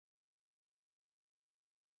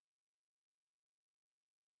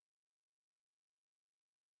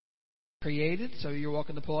created, so you're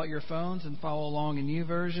welcome to pull out your phones and follow along in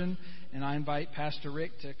YouVersion. And I invite Pastor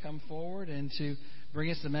Rick to come forward and to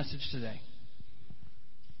bring us the message today.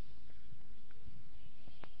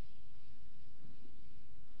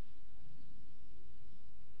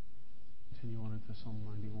 Continue on at the Psalm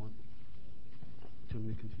 91. Do you want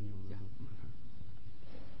me to continue on? Yeah.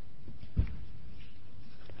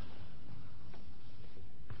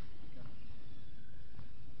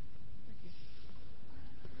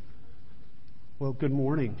 Well, good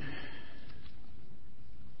morning.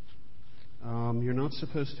 You're not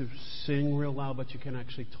supposed to sing real loud, but you can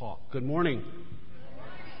actually talk. Good morning.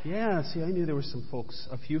 Yeah, see, I knew there were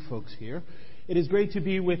a few folks here. It is great to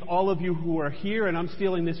be with all of you who are here, and I'm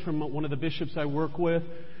stealing this from one of the bishops I work with.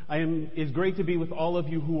 It's great to be with all of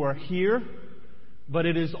you who are here, but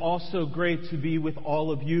it is also great to be with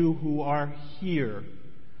all of you who are here.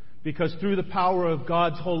 Because through the power of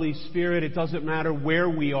God's Holy Spirit, it doesn't matter where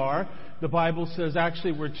we are. The Bible says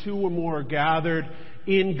actually where two or more are gathered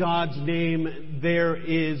in God's name, there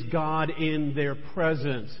is God in their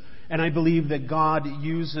presence. And I believe that God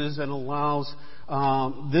uses and allows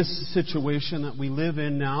this situation that we live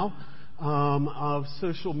in now of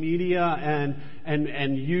social media and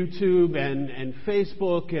YouTube and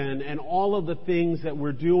Facebook and all of the things that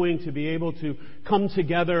we're doing to be able to come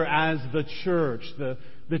together as the church, the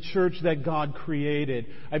church that God created.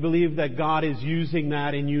 I believe that God is using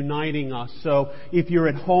that and uniting us. So if you're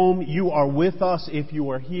at home, you are with us. If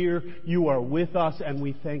you are here, you are with us, and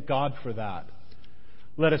we thank God for that.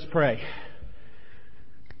 Let us pray.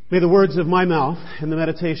 May the words of my mouth and the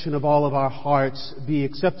meditation of all of our hearts be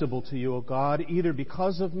acceptable to you, O God, either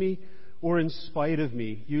because of me or in spite of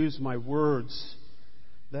me. Use my words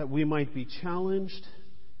that we might be challenged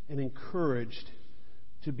and encouraged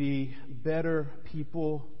to be better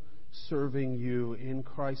people serving you. In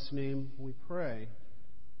Christ's name we pray.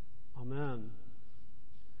 Amen.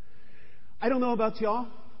 I don't know about y'all,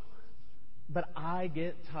 but I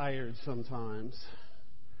get tired sometimes.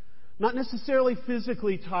 Not necessarily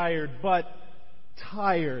physically tired, but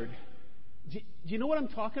tired. Do you know what I'm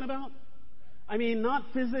talking about? I mean, not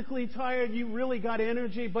physically tired. You really got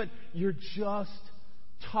energy, but you're just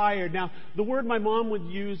tired. Now, the word my mom would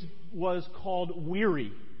use was called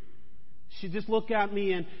weary. She just looked at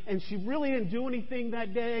me and she really didn't do anything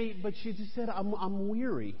that day, but she just said, I'm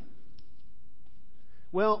weary.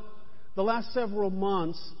 Well, the last several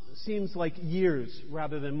months seems like years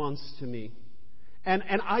rather than months to me. And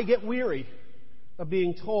I get weary of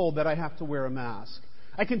being told that I have to wear a mask.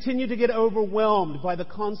 I continue to get overwhelmed by the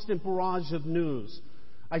constant barrage of news.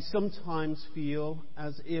 I sometimes feel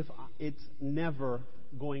as if it's never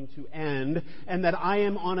going to end, and that I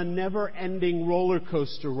am on a never-ending roller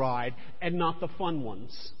coaster ride and not the fun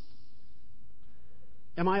ones.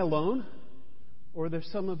 Am I alone? Or are there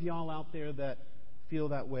some of y'all out there that feel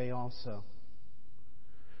that way also?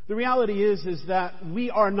 The reality is that we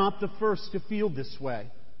are not the first to feel this way.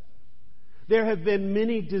 There have been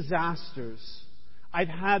many disasters. I've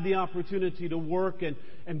had the opportunity to work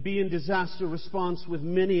and be in disaster response with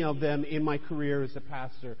many of them in my career as a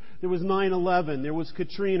pastor. There was 9/11, there was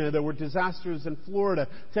Katrina, there were disasters in Florida,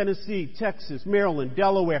 Tennessee, Texas, Maryland,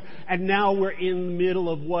 Delaware, and now we're in the middle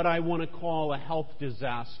of what I want to call a health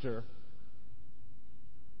disaster.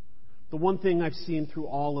 The one thing I've seen through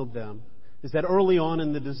all of them is that early on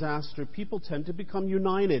in the disaster, people tend to become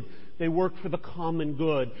united. They work for the common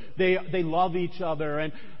good. They love each other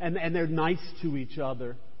and they're nice to each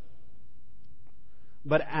other.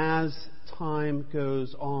 But as time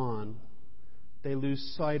goes on, they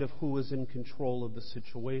lose sight of who is in control of the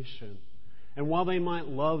situation. And while they might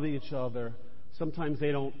love each other, sometimes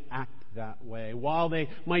they don't act that way. While they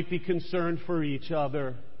might be concerned for each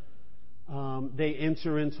other, they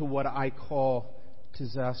enter into what I call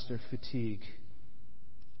disaster fatigue.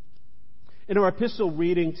 In our epistle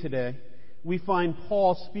reading today, we find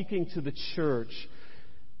Paul speaking to the church.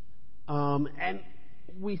 And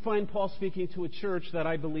we find Paul speaking to a church that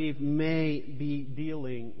I believe may be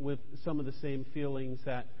dealing with some of the same feelings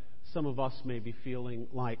that some of us may be feeling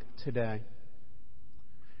like today.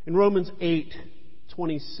 In Romans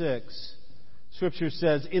 8:26, Scripture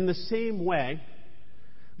says, "In the same way,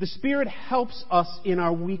 the Spirit helps us in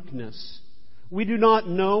our weakness. We do not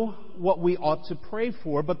know what we ought to pray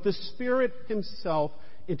for, but the Spirit Himself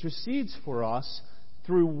intercedes for us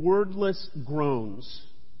through wordless groans.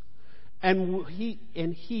 And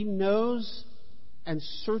He knows and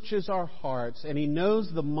searches our hearts, and He knows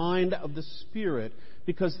the mind of the Spirit,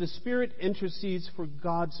 because the Spirit intercedes for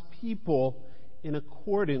God's people in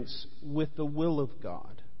accordance with the will of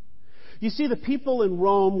God." You see, the people in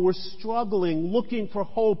Rome were struggling, looking for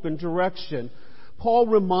hope and direction. Paul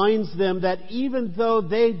reminds them that even though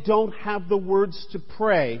they don't have the words to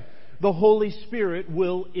pray, the Holy Spirit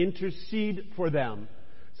will intercede for them.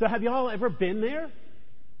 So have y'all ever been there? Have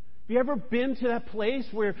you ever been to that place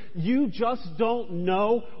where you just don't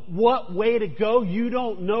know what way to go? You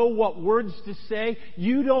don't know what words to say.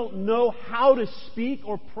 You don't know how to speak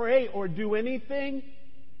or pray or do anything?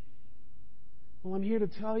 Well, I'm here to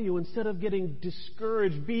tell you, instead of getting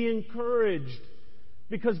discouraged, be encouraged.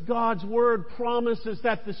 Because God's Word promises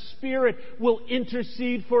that the Spirit will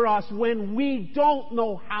intercede for us when we don't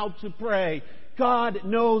know how to pray. God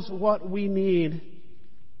knows what we need.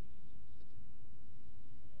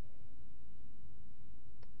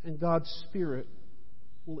 And God's Spirit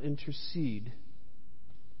will intercede.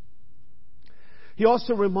 He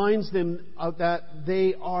also reminds them that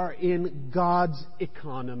they are in God's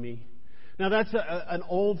economy. Now that's an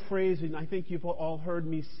old phrase, and I think you've all heard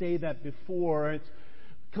me say that before. It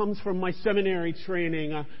comes from my seminary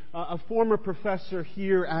training. A former professor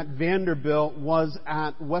here at Vanderbilt was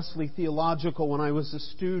at Wesley Theological when I was a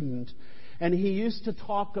student. And he used to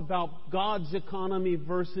talk about God's economy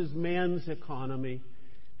versus man's economy.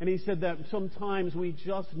 And he said that sometimes we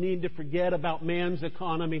just need to forget about man's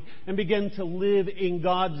economy and begin to live in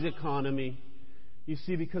God's economy. You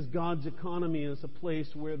see, because God's economy is a place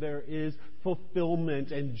where there is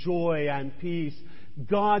fulfillment and joy and peace.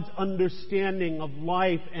 God's understanding of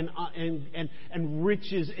life and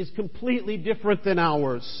riches is completely different than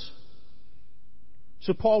ours.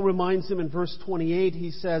 So Paul reminds them in verse 28,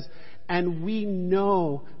 he says, "And we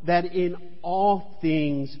know that in all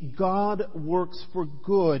things God works for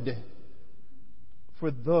good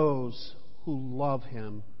for those who love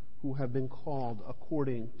Him, who have been called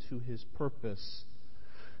according to His purpose."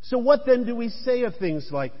 So what then do we say of things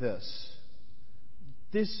like this?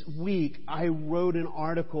 This week I wrote an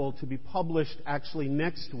article to be published actually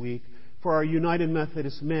next week for our United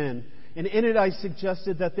Methodist Men. And in it I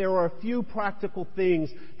suggested that there are a few practical things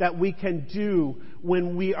that we can do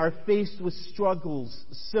when we are faced with struggles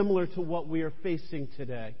similar to what we are facing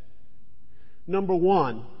today. Number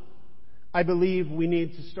one, I believe we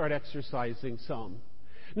need to start exercising some.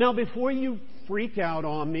 Now, before you freak out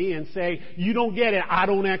on me and say, "You don't get it, I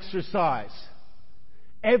don't exercise,"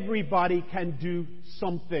 everybody can do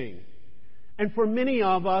something. And for many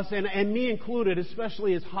of us, and me included,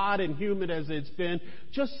 especially as hot and humid as it's been,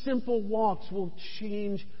 just simple walks will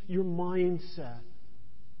change your mindset.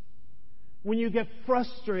 When you get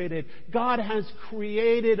frustrated, God has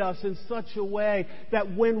created us in such a way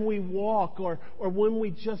that when we walk or when we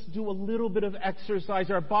just do a little bit of exercise,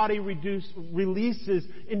 our body releases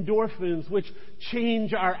endorphins, which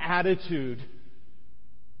change our attitude.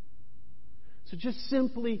 So just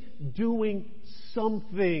simply doing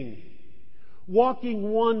something.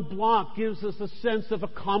 Walking one block gives us a sense of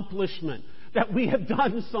accomplishment, that we have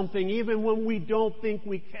done something even when we don't think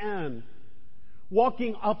we can.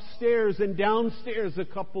 Walking upstairs and downstairs a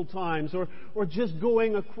couple times, or just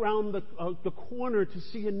going around the corner to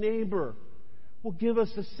see a neighbor, will give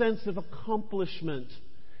us a sense of accomplishment.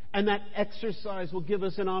 And that exercise will give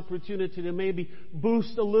us an opportunity to maybe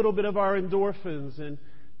boost a little bit of our endorphins and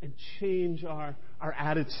change our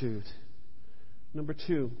attitude. Number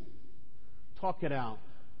two, talk it out.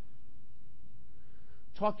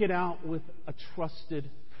 Talk it out with a trusted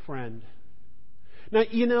friend. Now,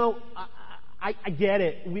 you know, I get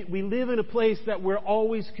it. We live in a place that we're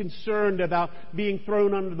always concerned about being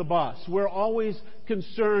thrown under the bus. We're always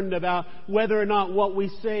concerned about whether or not what we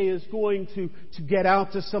say is going to get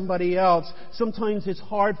out to somebody else. Sometimes it's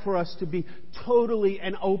hard for us to be totally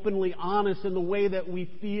and openly honest in the way that we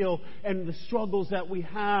feel and the struggles that we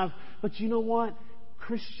have. But you know what?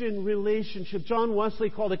 Christian relationship. John Wesley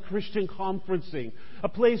called it Christian conferencing. A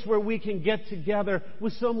place where we can get together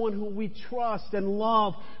with someone who we trust and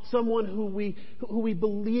love. Someone who we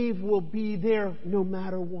believe will be there no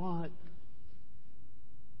matter what.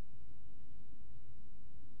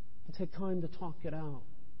 And take time to talk it out.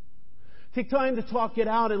 Take time to talk it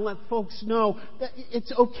out and let folks know that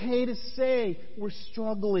it's okay to say we're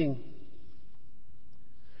struggling.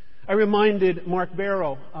 I reminded Mark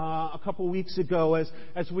Barrow a couple weeks ago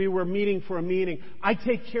as we were meeting for a meeting. I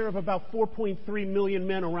take care of about 4.3 million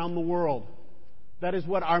men around the world. That is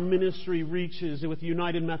what our ministry reaches with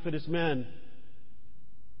United Methodist Men.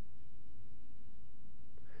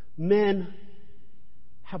 Men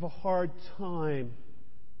have a hard time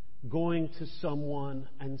going to someone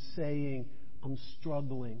and saying, "I'm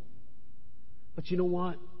struggling." But you know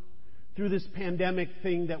what? Through this pandemic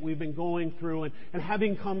thing that we've been going through and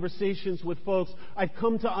having conversations with folks, I've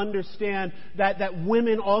come to understand that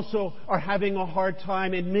women also are having a hard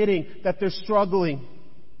time admitting that they're struggling.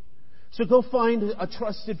 So go find a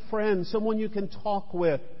trusted friend, someone you can talk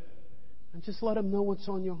with, and just let them know what's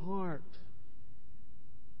on your heart.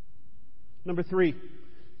 Number 3,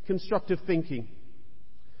 constructive thinking.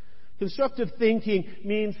 Constructive thinking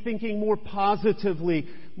means thinking more positively,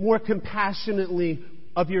 more compassionately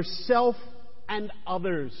of yourself and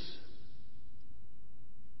others.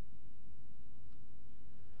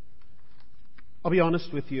 I'll be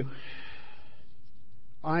honest with you.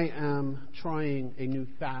 I am trying a new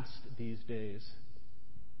fast these days.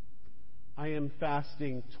 I am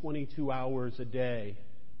fasting 22 hours a day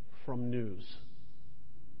from news.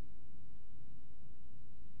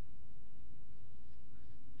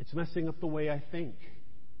 It's messing up the way I think.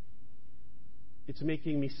 It's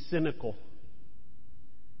making me cynical.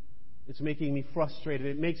 It's making me frustrated.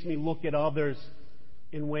 It makes me look at others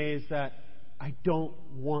in ways that I don't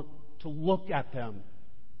want to look at them.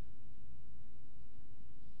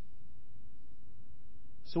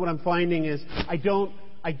 So what I'm finding is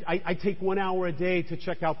I take 1 hour a day to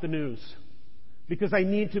check out the news because I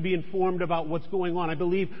need to be informed about what's going on. I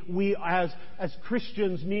believe we as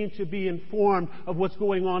Christians need to be informed of what's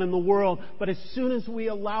going on in the world. But as soon as we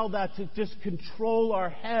allow that to just control our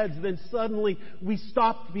heads, then suddenly we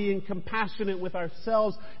stop being compassionate with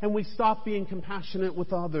ourselves and we stop being compassionate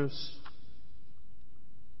with others.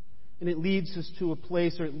 And it leads us to a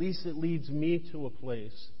place, or at least it leads me to a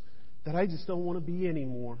place, that I just don't want to be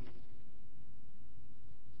anymore.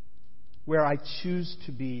 Where I choose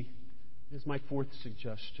to be is my 4th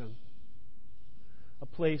suggestion. A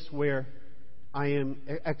place where I am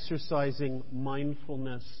exercising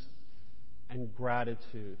mindfulness and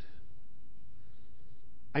gratitude.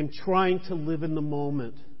 I'm trying to live in the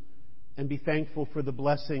moment and be thankful for the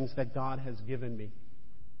blessings that God has given me.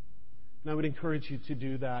 And I would encourage you to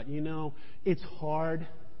do that. You know, it's hard.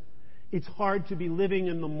 It's hard to be living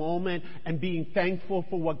in the moment and being thankful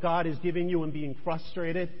for what God is giving you and being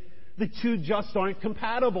frustrated. The two just aren't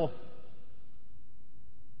compatible.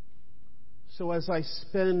 So as I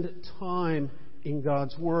spend time in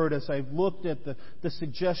God's Word, as I've looked at the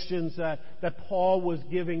suggestions that Paul was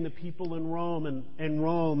giving the people in Rome and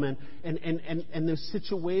those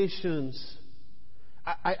situations,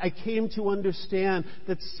 I came to understand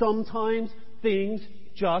that sometimes things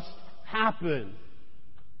just happen.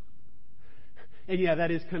 And yeah,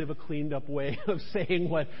 that is kind of a cleaned up way of saying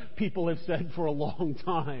what people have said for a long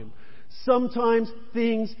time. Sometimes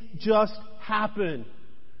things just happen.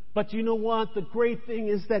 But you know what? The great thing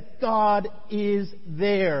is that God is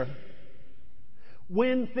there.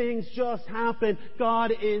 When things just happen,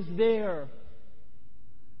 God is there.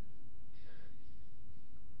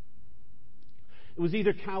 It was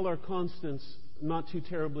either Cal or Constance, not too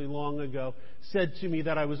terribly long ago, said to me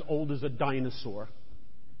that I was old as a dinosaur.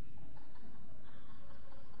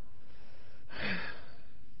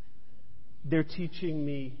 They're teaching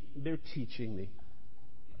me.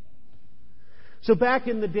 So back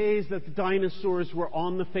in the days that the dinosaurs were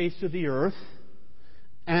on the face of the earth,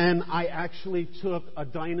 and I actually took a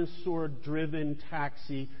dinosaur-driven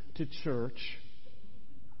taxi to church,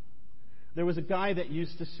 there was a guy that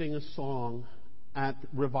used to sing a song at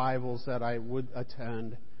revivals that I would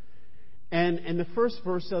attend. And the first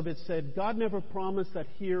verse of it said, God never promised that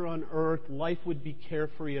here on earth life would be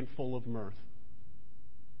carefree and full of mirth.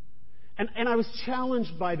 And I was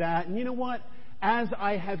challenged by that. And you know what? As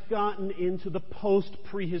I have gotten into the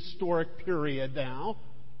post-prehistoric period now,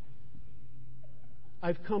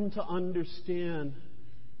 I've come to understand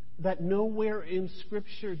that nowhere in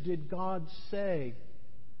Scripture did God say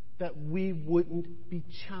that we wouldn't be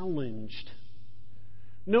challenged.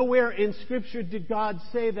 Nowhere in Scripture did God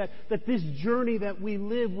say that this journey that we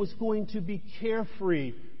live was going to be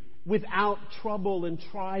carefree, without trouble and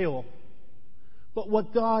trial. But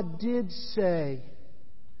what God did say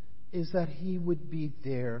is that He would be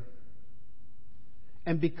there.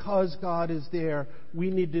 And because God is there, we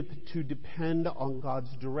need to depend on God's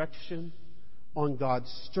direction, on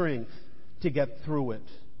God's strength to get through it.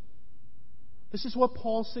 This is what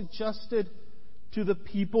Paul suggested to the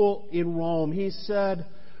people in Rome. He said,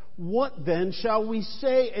 "What then shall we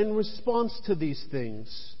say in response to these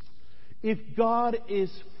things? If God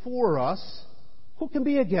is for us, who can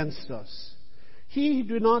be against us? He who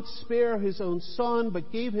did not spare His own Son,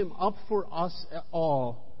 but gave Him up for us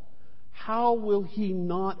all, how will He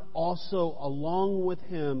not also, along with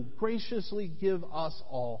Him, graciously give us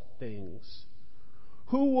all things?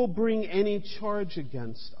 Who will bring any charge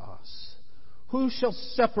against us? Who shall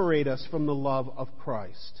separate us from the love of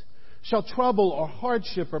Christ? Shall trouble or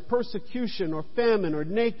hardship or persecution or famine or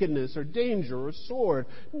nakedness or danger or sword?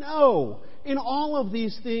 No! In all of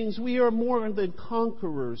these things we are more than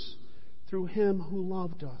conquerors through Him who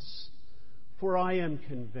loved us. For I am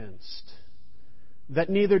convinced that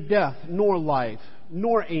neither death, nor life,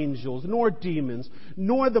 nor angels, nor demons,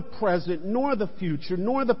 nor the present, nor the future,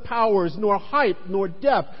 nor the powers, nor height, nor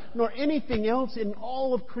depth, nor anything else in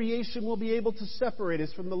all of creation will be able to separate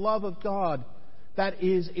us from the love of God that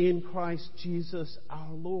is in Christ Jesus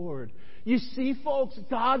our Lord. You see, folks,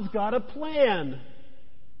 God's got a plan.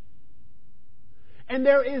 And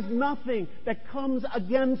there is nothing that comes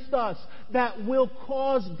against us that will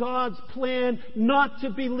cause God's plan not to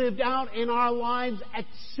be lived out in our lives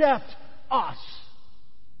except us.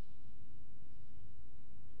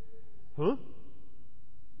 Huh?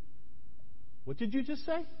 What did you just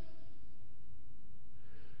say?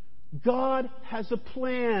 God has a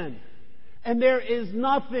plan. And there is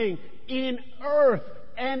nothing in earth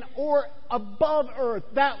and or above earth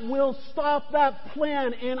that will stop that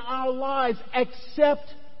plan in our lives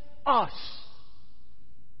except us.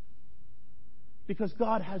 Because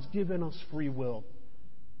God has given us free will.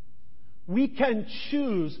 We can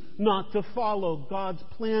choose not to follow God's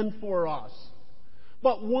plan for us.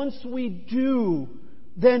 But once we do,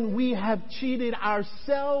 then we have cheated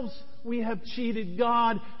ourselves, we have cheated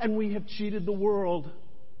God, and we have cheated the world.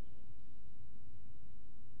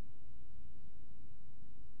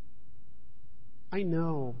 I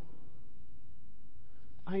know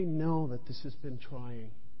that this has been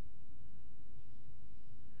trying.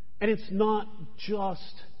 And it's not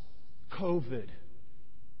just COVID.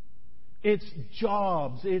 It's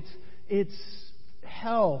jobs. It's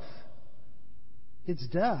health. It's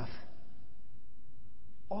death.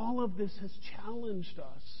 All of this has challenged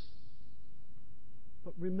us.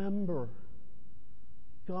 But remember,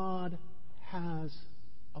 God has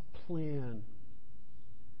a plan.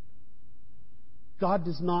 God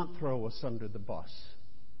does not throw us under the bus.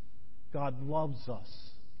 God loves us.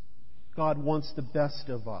 God wants the best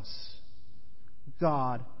of us.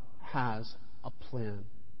 God has a plan.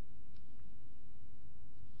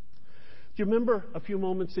 Do you remember a few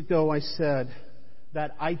moments ago I said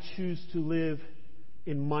that I choose to live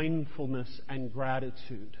in mindfulness and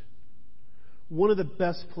gratitude? One of the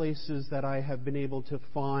best places that I have been able to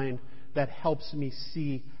find that helps me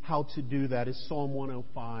see how to do that is Psalm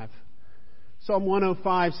 105. Psalm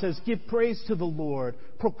 105 says, "Give praise to the Lord,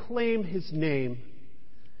 proclaim His name.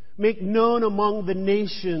 Make known among the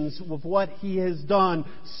nations of what He has done.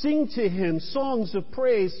 Sing to Him songs of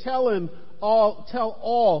praise. Tell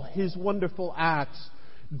all His wonderful acts.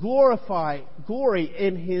 Glory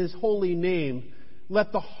in His holy name.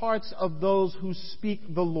 Let the hearts of those who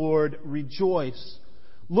speak the Lord rejoice.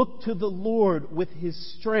 Look to the Lord with His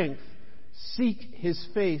strength. Seek His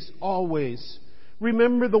face always.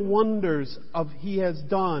 Remember the wonders of He has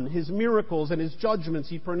done, His miracles and His judgments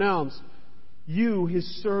He pronounced. You, His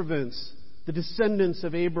servants, the descendants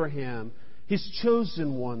of Abraham, His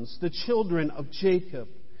chosen ones, the children of Jacob.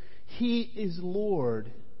 He is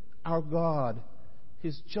Lord, our God.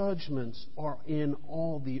 His judgments are in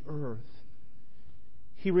all the earth.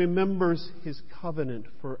 He remembers His covenant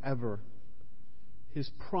forever,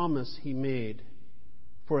 His promise He made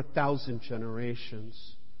for 1,000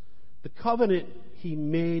 generations. The covenant He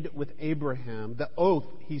made with Abraham, the oath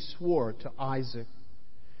He swore to Isaac.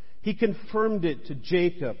 He confirmed it to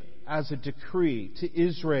Jacob as a decree, to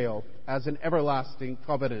Israel as an everlasting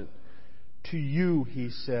covenant. To you, He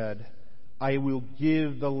said, I will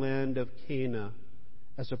give the land of Canaan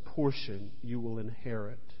as a portion you will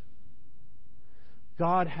inherit.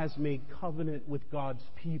 God has made covenant with God's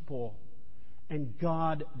people, and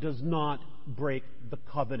God does not break the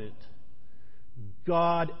covenant.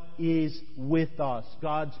 God is with us.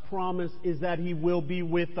 God's promise is that He will be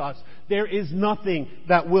with us. There is nothing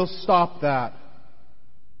that will stop that.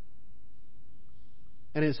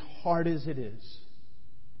 And as hard as it is,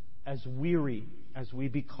 as weary as we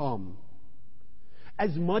become,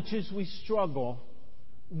 as much as we struggle,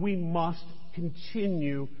 we must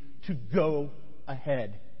continue to go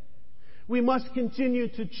ahead. We must continue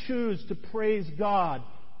to choose to praise God.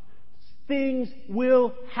 Things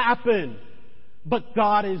will happen. But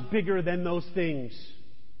God is bigger than those things.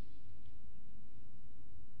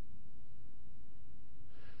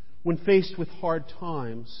 When faced with hard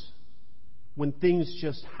times, when things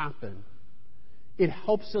just happen, it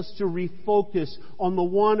helps us to refocus on the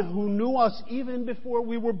one who knew us even before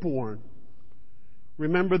we were born.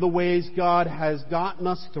 Remember the ways God has gotten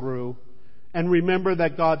us through, and remember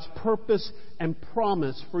that God's purpose and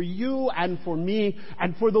promise for you and for me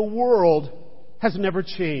and for the world has never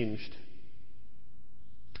changed.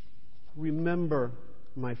 Remember,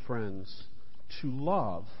 my friends, to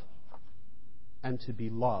love and to be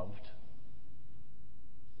loved,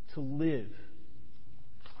 to live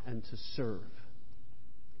and to serve.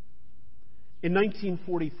 In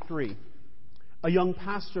 1943, a young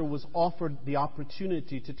pastor was offered the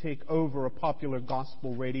opportunity to take over a popular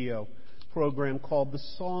gospel radio program called The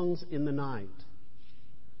Songs in the Night.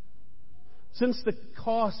 Since the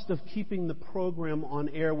cost of keeping the program on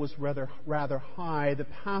air was rather high, the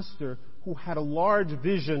pastor, who had a large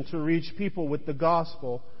vision to reach people with the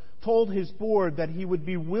gospel, told his board that he would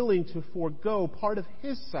be willing to forego part of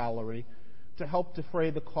his salary to help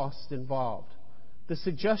defray the costs involved. The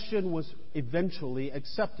suggestion was eventually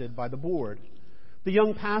accepted by the board. The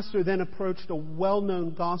young pastor then approached a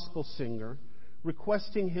well-known gospel singer,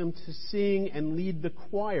 requesting him to sing and lead the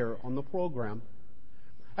choir on the program.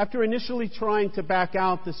 After initially trying to back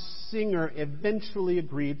out, the singer eventually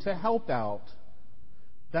agreed to help out.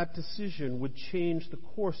 That decision would change the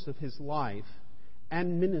course of his life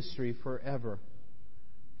and ministry forever.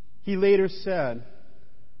 He later said,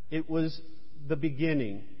 "It was the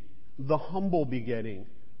beginning, the humble beginning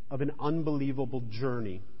of an unbelievable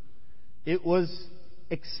journey. It was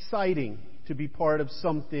exciting to be part of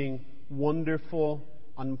something wonderful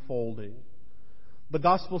unfolding." The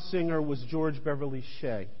gospel singer was George Beverly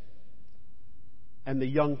Shea, and the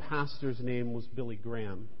young pastor's name was Billy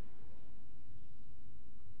Graham.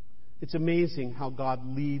 It's amazing how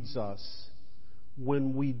God leads us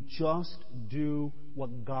when we just do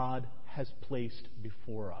what God has placed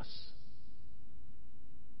before us.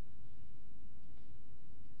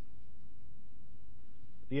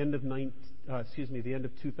 The end of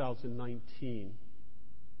 2019,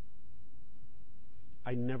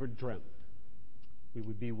 I never dreamt we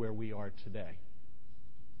would be where we are today.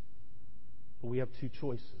 But we have two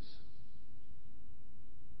choices.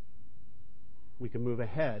 We can move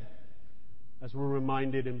ahead, as we're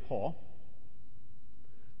reminded in Paul.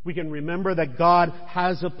 We can remember that God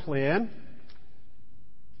has a plan,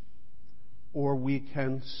 or we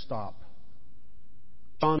can stop.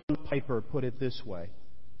 John Piper put it this way: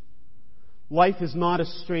 life is not a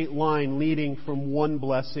straight line leading from one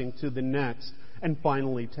blessing to the next and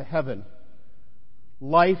finally to heaven.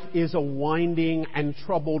 Life is a winding and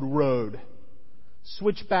troubled road,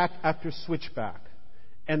 switchback after switchback.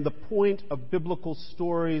 And the point of biblical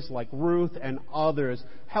stories like Ruth and others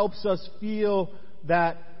helps us feel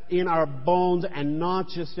that in our bones and not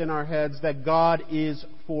just in our heads, that God is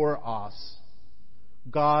for us.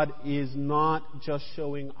 God is not just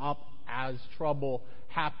showing up as trouble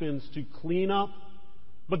happens to clean up,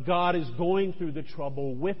 but God is going through the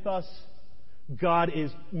trouble with us. God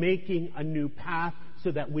is making a new path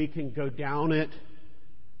so that we can go down it.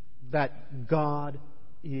 That God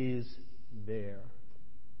is there.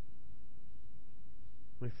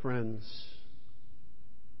 My friends,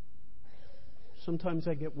 sometimes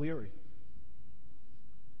I get weary.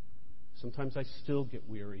 Sometimes I still get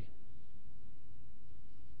weary.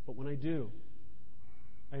 But when I do,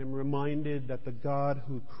 I am reminded that the God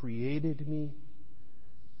who created me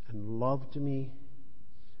and loved me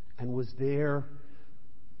and was there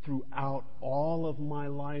throughout all of my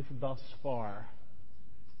life thus far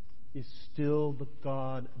is still the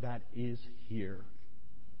God that is here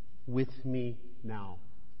with me now.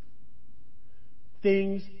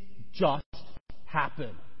 Things just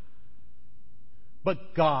happen.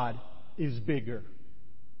 But God is bigger.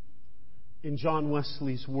 In John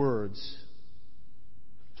Wesley's words,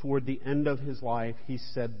 toward the end of his life, he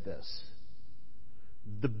said this: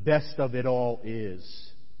 "The best of it all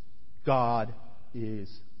is God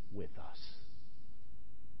is with us."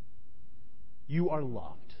 You are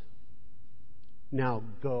loved. Now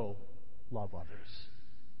go love others.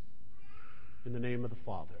 In the name of the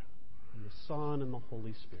Father, and the Son, and the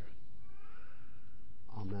Holy Spirit.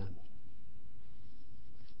 Amen.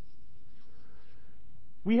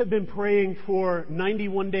 We have been praying for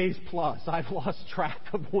 91 days plus. I've lost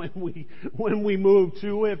track of when we moved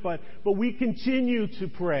to it, but we continue to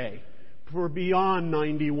pray for beyond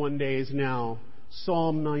 91 days now.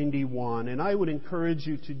 Psalm 91. And I would encourage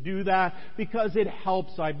you to do that because it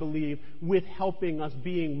helps, I believe, with helping us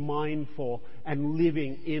being mindful and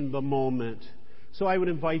living in the moment. So I would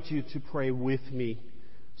invite you to pray with me.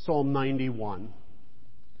 Psalm 91.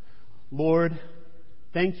 Lord,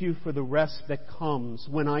 thank you for the rest that comes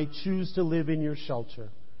when I choose to live in your shelter.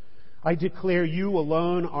 I declare you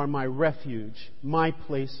alone are my refuge, my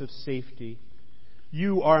place of safety.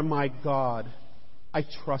 You are my God. I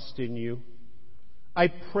trust in you. I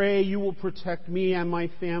pray you will protect me and my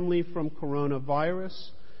family from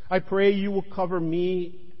coronavirus. I pray you will cover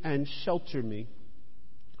me and shelter me.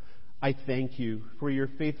 I thank you for your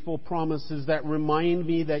faithful promises that remind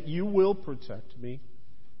me that you will protect me.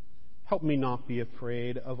 Help me not be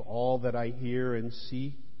afraid of all that I hear and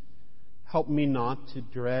see. Help me not to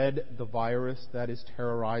dread the virus that is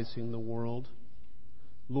terrorizing the world.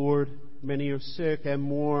 Lord, many are sick and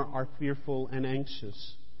more are fearful and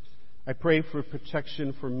anxious. I pray for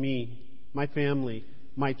protection for me, my family,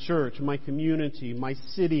 my church, my community, my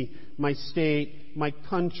city, my state, my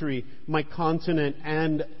country, my continent,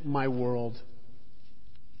 and my world.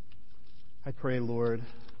 I pray, Lord,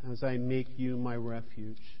 as I make you my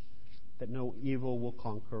refuge, that no evil will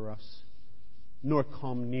conquer us, nor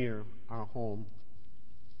come near our home.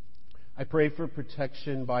 I pray for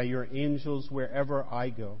protection by your angels wherever I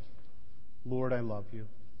go. Lord, I love you.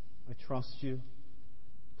 I trust you.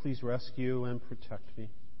 Please rescue and protect me.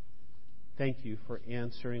 Thank you for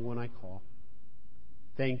answering when I call.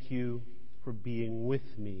 Thank you for being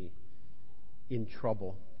with me in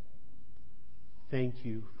trouble. Thank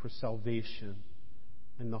you for salvation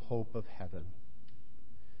and the hope of heaven.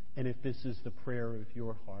 And if this is the prayer of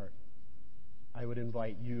your heart, I would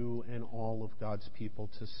invite you and all of God's people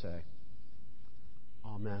to say,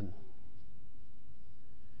 Amen.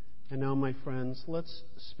 And now, my friends, let's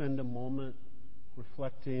spend a moment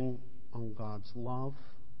reflecting on God's love,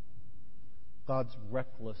 God's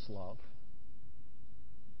reckless love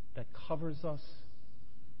that covers us,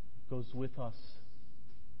 goes with us,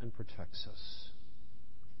 and protects us.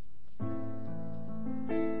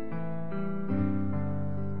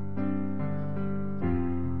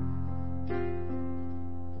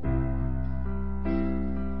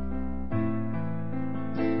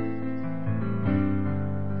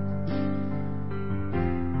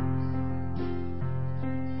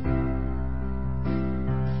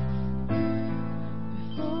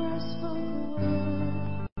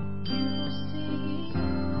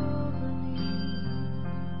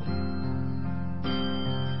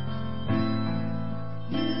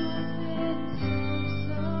 You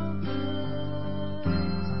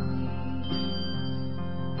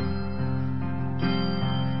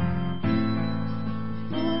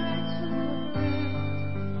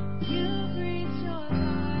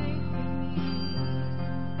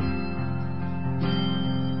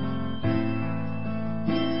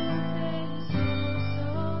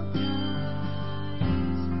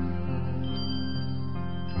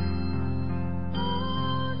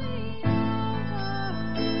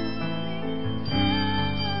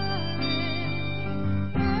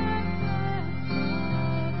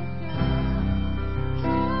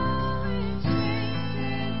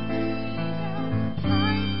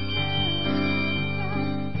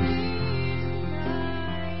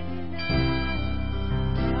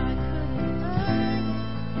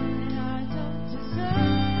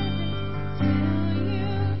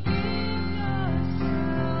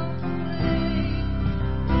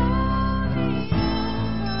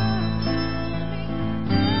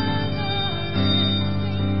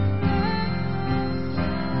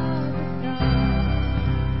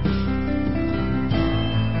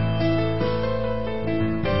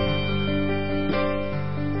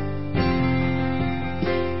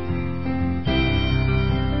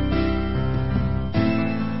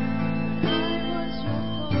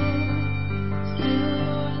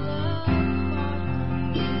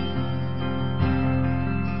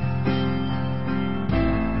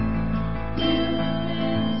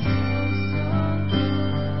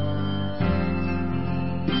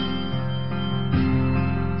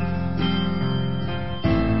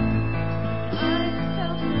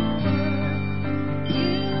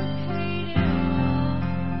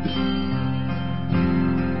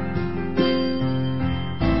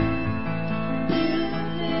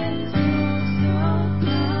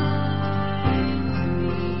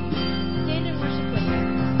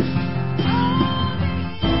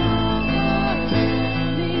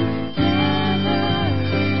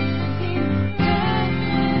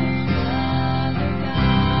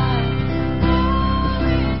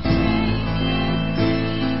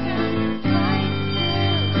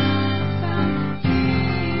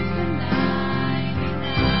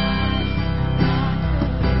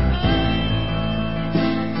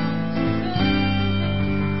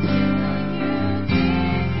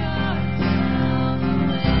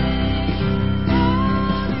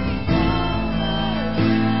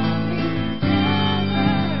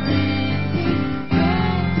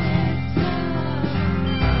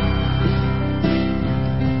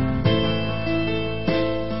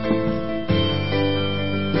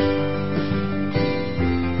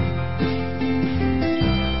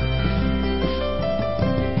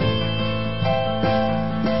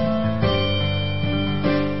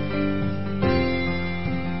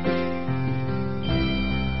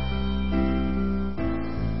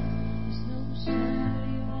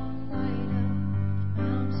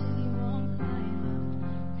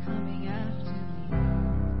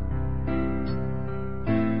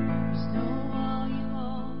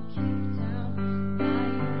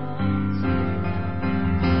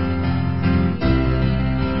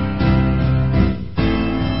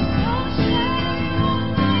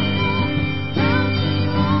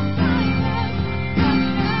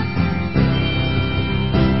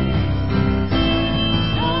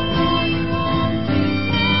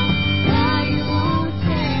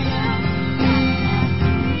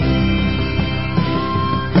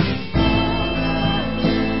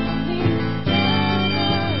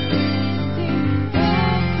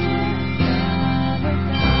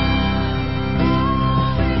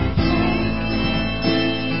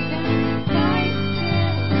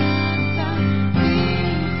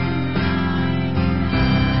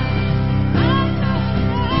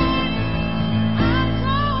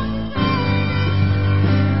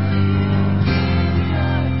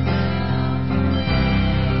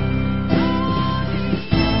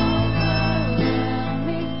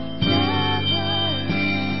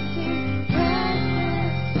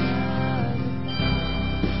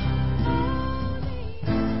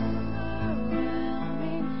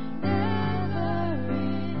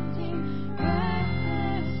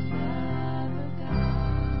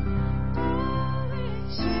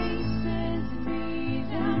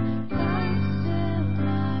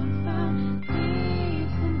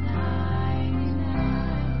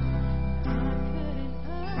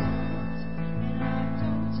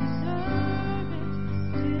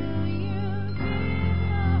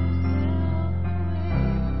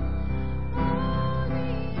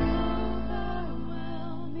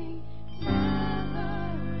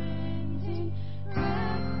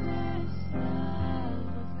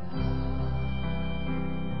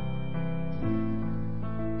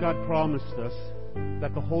God promised us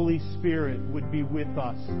that the Holy Spirit would be with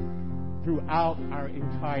us throughout our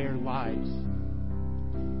entire lives.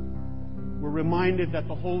 We're reminded that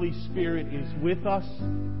the Holy Spirit is with us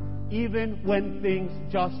even when things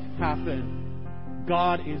just happen.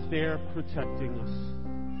 God is there protecting us.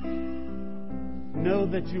 Know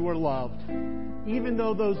that you are loved. Even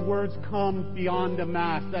though those words come beyond a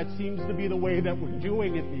mask, that seems to be the way that we're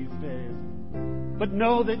doing it these days. But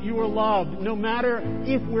know that you are loved. No matter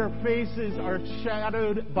if our faces are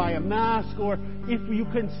shadowed by a mask or if you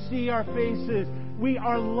can see our faces, we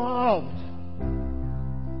are loved.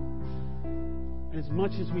 As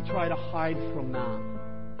much as we try to hide from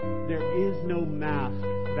that, there is no mask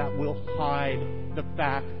that will hide the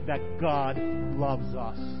fact that God loves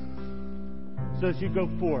us. So as you go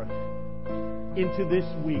forth into this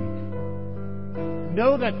week,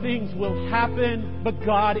 know that things will happen, but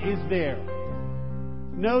God is there.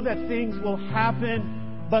 Know that things will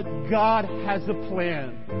happen, but God has a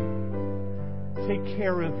plan. Take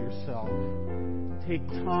care of yourself. Take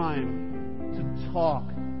time to talk,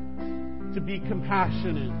 to be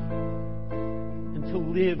compassionate, and to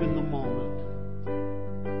live in the moment.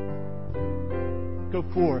 Go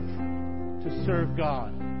forth to serve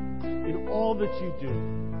God in all that you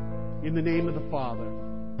do, in the name of the Father,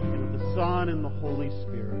 and of the Son, and the Holy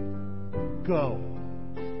Spirit. Go.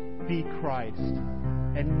 Be Christ.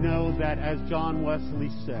 And know that, as John Wesley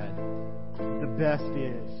said, the best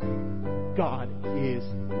is God is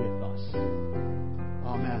with us.